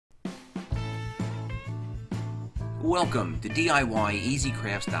Welcome to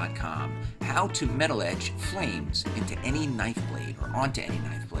DIYEasyCrafts.com. How to metal etch flames into any knife blade or onto any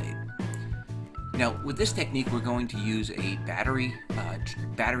knife blade. Now, with this technique, we're going to use a battery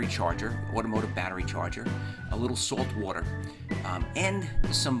charger, automotive battery charger, a little salt water, and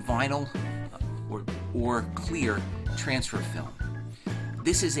some vinyl or clear transfer film.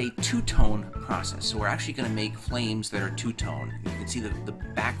 This is a two-tone process, so we're actually going to make flames that are two-tone. You can see the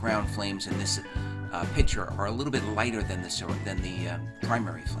background flames in this picture are a little bit lighter than the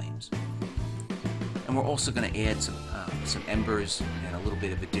primary flames. And we're also going to add some embers and a little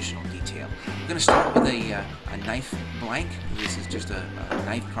bit of additional detail. We're going to start with a knife blank. This is just a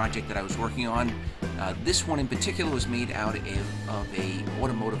knife project that I was working on. This one in particular was made out of a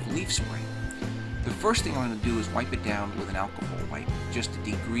automotive leaf spray. The first thing I'm going to do is wipe it down with an alcohol wipe, just to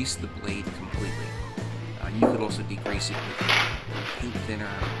degrease the blade completely. You could also degrease it with paint thinner,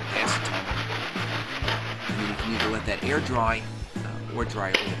 acetone, and then you can either let that air dry or dry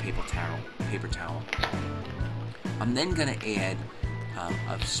it with a paper towel. I'm then going to add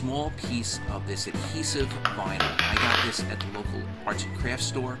a small piece of this adhesive vinyl. I got this at the local arts and crafts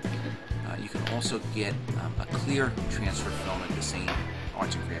store. You can also get a clear transfer film at the same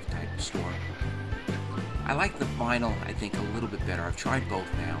arts and craft type store. I like the vinyl, I think, a little bit better. I've tried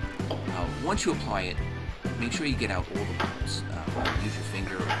both now. Once you apply it, make sure you get out all the bubbles. Use your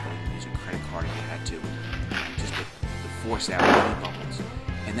finger or use a credit card if you had to, just to force out any bubbles.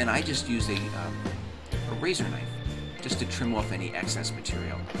 And then I just use a razor knife just to trim off any excess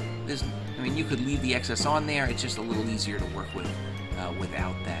material. You could leave the excess on there. It's just a little easier to work with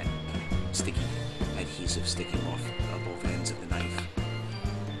without that sticky adhesive sticking off both ends of the knife.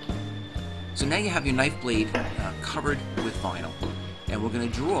 So now you have your knife blade covered with vinyl, and we're going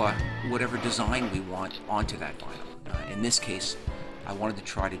to draw whatever design we want onto that vinyl. In this case, I wanted to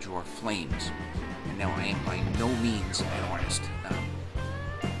try to draw flames, and now I am by no means an artist. I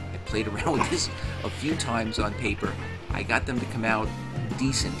played around with this a few times on paper. I got them to come out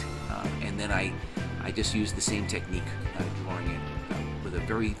decent, and then I just used the same technique, drawing it with a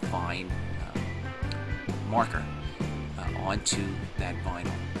very fine marker onto that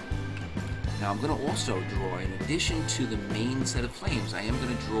vinyl. Now I'm going to also draw, in addition to the main set of flames, I am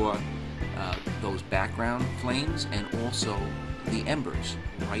going to draw those background flames and also the embers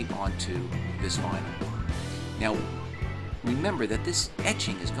right onto this vinyl. Now remember that this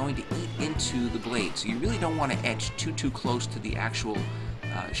etching is going to eat into the blade, so you really don't want to etch too close to the actual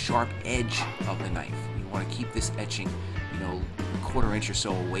sharp edge of the knife. You want to keep this etching, a quarter inch or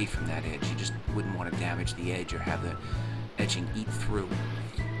so away from that edge. You just wouldn't want to damage the edge or have the etching eat through.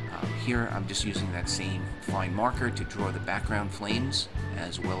 Here I'm just using that same fine marker to draw the background flames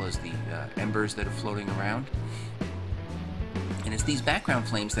as well as the embers that are floating around. And it's these background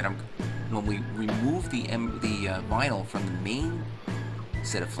flames that when we remove the vinyl from the main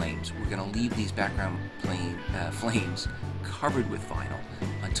set of flames, we're going to leave these background flames covered with vinyl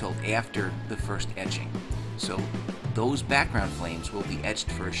until after the first etching. So those background flames will be etched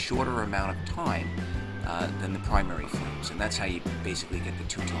for a shorter amount of time than the primary flames, and that's how you basically get the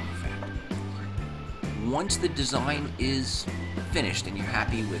two-tone effect. Once the design is finished and you're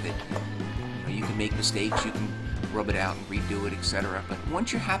happy with it, you can make mistakes, you can rub it out and redo it, etc. But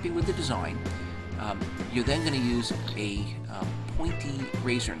once you're happy with the design, you're then going to use a pointy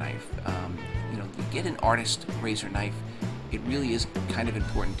razor knife. You get an artist razor knife. It really is kind of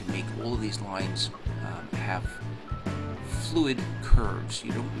important to make all of these lines have fluid curves.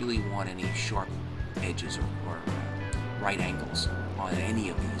 You don't really want any sharp edges or right angles on any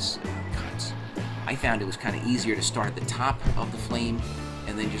of these cuts. I found it was kind of easier to start at the top of the flame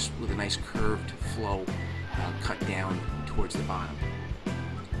and then just with a nice curved flow cut down towards the bottom.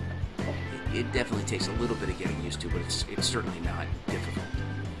 It definitely takes a little bit of getting used to, but it's certainly not difficult.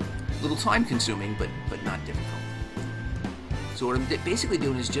 A little time consuming, but not difficult. So what I'm basically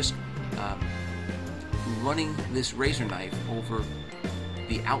doing is just running this razor knife over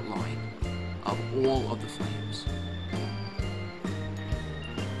the outline of all of the flames,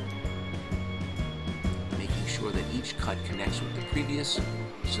 making sure that each cut connects with the previous,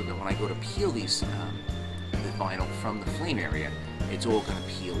 so that when I go to peel the vinyl from the flame area, it's all going to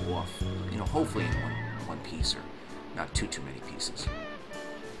peel off, hopefully in one piece, or not too many pieces.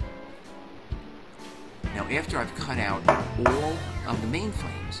 Now after I've cut out all of the main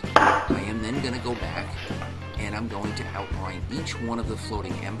flames, I am then going to go back and I'm going to outline each one of the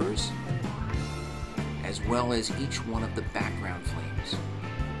floating embers as well as each one of the background flames.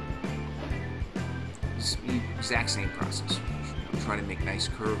 It's the exact same process. Try to make nice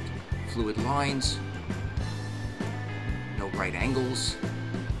curved fluid lines, no right angles,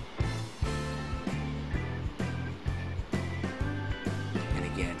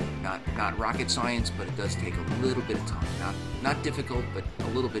 not rocket science, but it does take a little bit of time. Not difficult, but a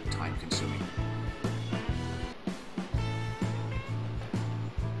little bit time consuming.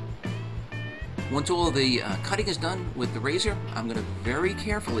 Once all of the cutting is done with the razor, I'm going to very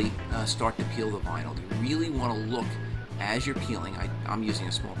carefully start to peel the vinyl. You really want to look as you're peeling. I'm using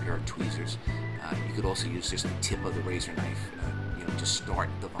a small pair of tweezers. You could also use just the tip of the razor knife, to start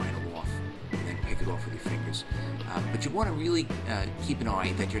the vinyl off, and then pick it off with your fingers. But you want to really keep an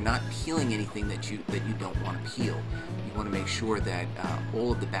eye that you're not peeling anything that you don't want to peel. You want to make sure that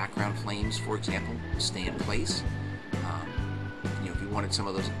all of the background flames, for example, stay in place. If you wanted some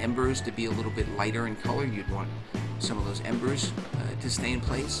of those embers to be a little bit lighter in color, you'd want some of those embers to stay in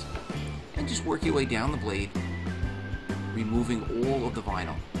place. And just work your way down the blade, removing all of the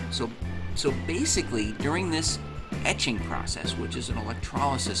vinyl. So basically, during this etching process, which is an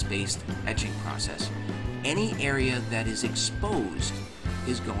electrolysis-based etching process, any area that is exposed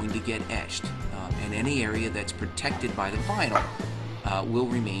is going to get etched, and any area that's protected by the vinyl will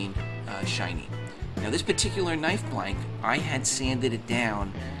remain shiny. Now, this particular knife blank, I had sanded it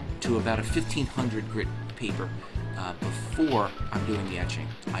down to about a 1500 grit paper before I'm doing the etching.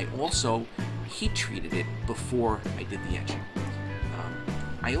 I also heat treated it before I did the etching.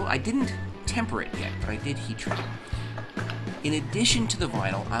 I didn't temper it yet, but I did heat treat it. In addition to the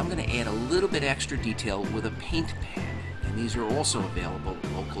vinyl, I'm going to add a little bit extra detail with a paint pen, and these are also available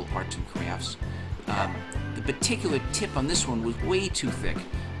at local arts and crafts. The particular tip on this one was way too thick,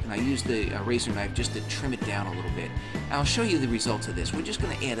 and I used the razor knife just to trim it down a little bit. I'll show you the results of this. We're just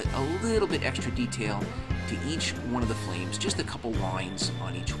going to add a little bit extra detail to each one of the flames, just a couple lines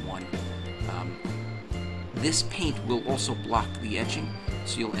on each one. This paint will also block the etching,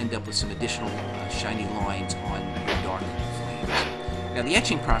 so you'll end up with some additional shiny lines on your dark flames. Now, the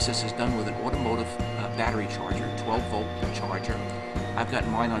etching process is done with an automotive battery charger, 12-volt charger. I've got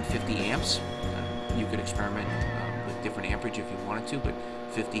mine on 50 amps. You could experiment with different amperage if you wanted to, but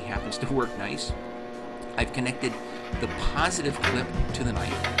 50 happens to work nice. I've connected the positive clip to the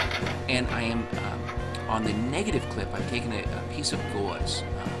knife, and I am on the negative clip. I've taken a piece of gauze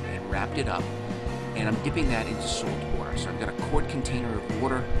and wrapped it up, and I'm dipping that into salt water. So I've got a quart container of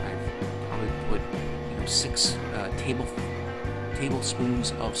water. I've probably put 6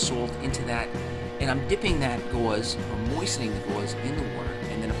 tablespoons of salt into that, and I'm dipping that gauze, or moistening the gauze in the water,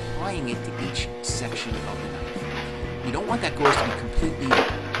 and then applying it to each section of the knife. You don't want that gauze to be completely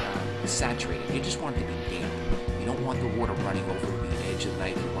saturated. You just want it to be damp. You don't want the water running over the edge of the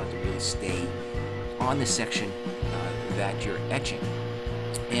knife. You want it to really stay on the section that you're etching.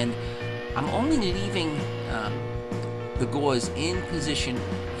 And I'm only leaving the gauze in position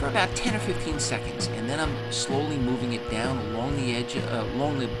for about 10 or 15 seconds, and then I'm slowly moving it down along the edge,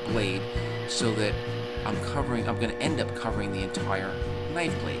 along the blade, so that I'm going to end up covering the entire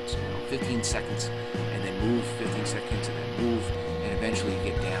knife blade. So 15 seconds, and then move, 15 seconds, and then move, and eventually you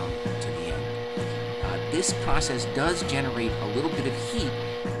get down to the end. This process does generate a little bit of heat,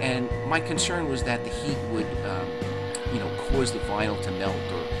 and my concern was that the heat would, cause the vinyl to melt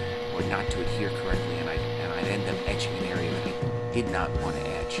or not to adhere correctly, and I'd end up etching an area that I did not want to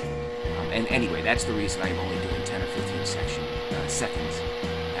etch. And anyway, that's the reason I'm only doing 10 or 15 seconds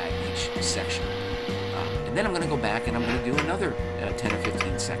at each section. And then I'm going to go back and I'm going to do another 10 or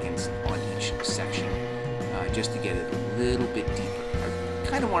 15 seconds on each section, just to get it a little bit deeper. I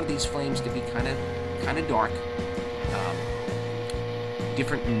kind of wanted these flames to be kind of dark.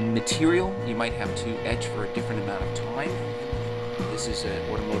 Different material, you might have to etch for a different amount of time. This is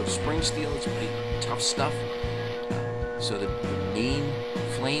an automotive spring steel. It's pretty tough stuff. So the main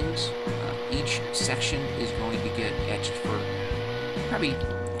flames, each section is going to get etched for probably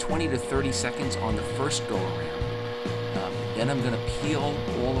 20 to 30 seconds on the first go around. Then I'm going to peel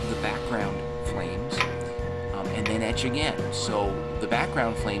all of the background flames and then etch again. So the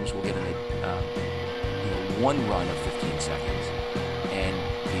background flames will get one run of 15 seconds, and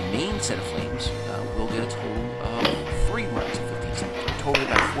the main set of flames will get a total of 3 runs of 15 seconds, a total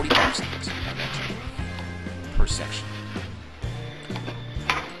about 45 seconds of etching per section.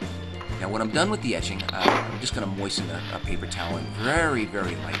 Now, when I'm done with the etching, I'm just going to moisten a paper towel and very,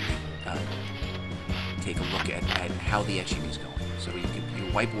 very lightly take a look at how the etching is going. So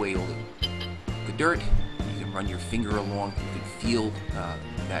you wipe away all the dirt. You can run your finger along. You can feel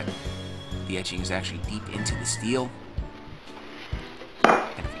that the etching is actually deep into the steel.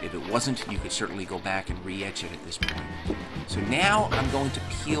 And if it wasn't, you could certainly go back and re-etch it at this point. So now I'm going to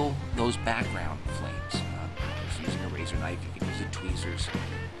peel those background flames. Just using a razor knife, you can use the tweezers.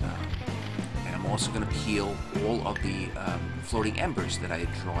 And I'm also going to peel all of the floating embers that I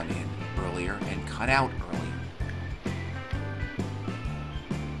had drawn in earlier and cut out earlier.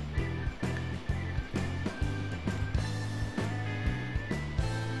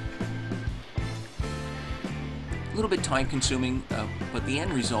 little bit time consuming, but the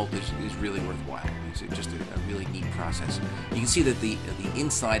end result is really worthwhile. It's just a really neat process. You can see that the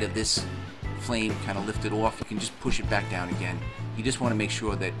inside of this flame kind of lifted off. You can just push it back down again. You just want to make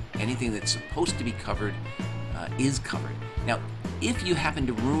sure that anything that's supposed to be covered is covered. Now, if you happen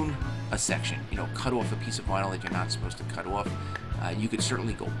to ruin a section, cut off a piece of vinyl that you're not supposed to cut off, you could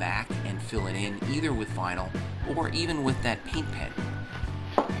certainly go back and fill it in either with vinyl or even with that paint pen.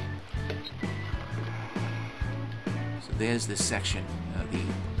 So there's this section.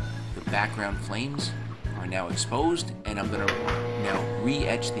 The background flames are now exposed, and I'm going to now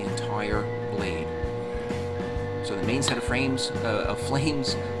re-etch the entire blade. So the main set of flames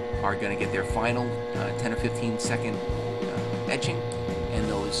are going to get their final 10 or 15 second etching, and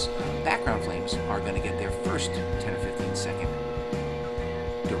those background flames are going to get their first 10 or 15 second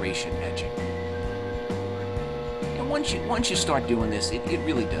duration etching. And once you start doing this, it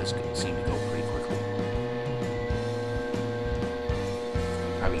really does seem to go pretty quickly.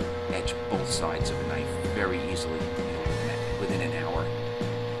 Probably etch both sides of a knife very easily within an hour.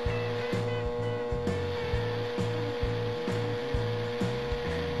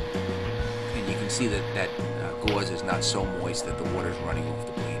 And you can see that gauze is not so moist that the water's running off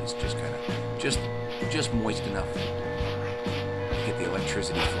the blade. It's just kind of just moist enough to get the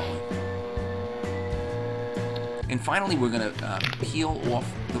electricity flowing. And finally, we're going to peel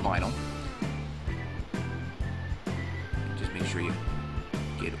off the vinyl. Just make sure you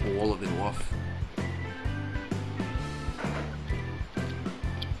get all of it off.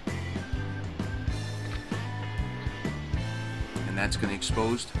 And that's going to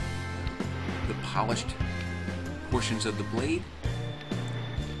expose the polished portions of the blade.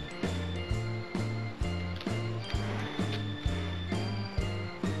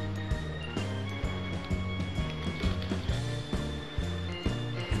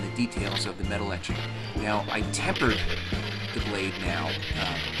 And the details of the metal etching. Now, I tempered the blade now,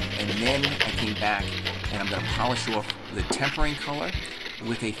 and then I came back and I'm going to polish off the tempering color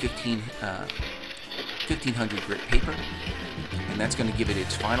with a 1500 grit paper, and that's going to give it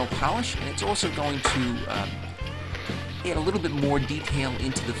its final polish, and it's also going to add a little bit more detail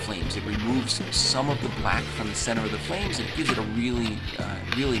into the flames. It removes some of the black from the center of the flames, and it gives it a really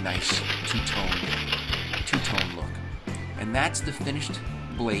nice two-tone look. And that's the finished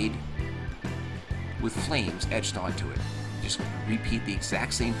blade with flames etched onto it. Just repeat the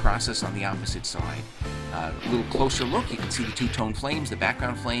exact same process on the opposite side. A little closer look, you can see the two-tone flames, the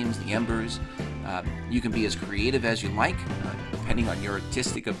background flames, the embers. You can be as creative as you like, depending on your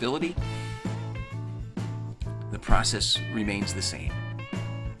artistic ability. The process remains the same.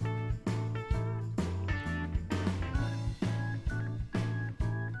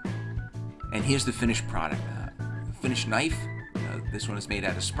 And here's the finished product. The finished knife. This one is made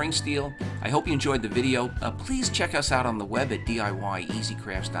out of spring steel. I hope you enjoyed the video. Please check us out on the web at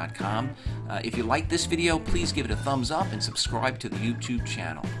DIYEasyCrafts.com. If you like this video, please give it a thumbs up and subscribe to the YouTube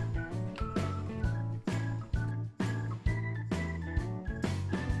channel.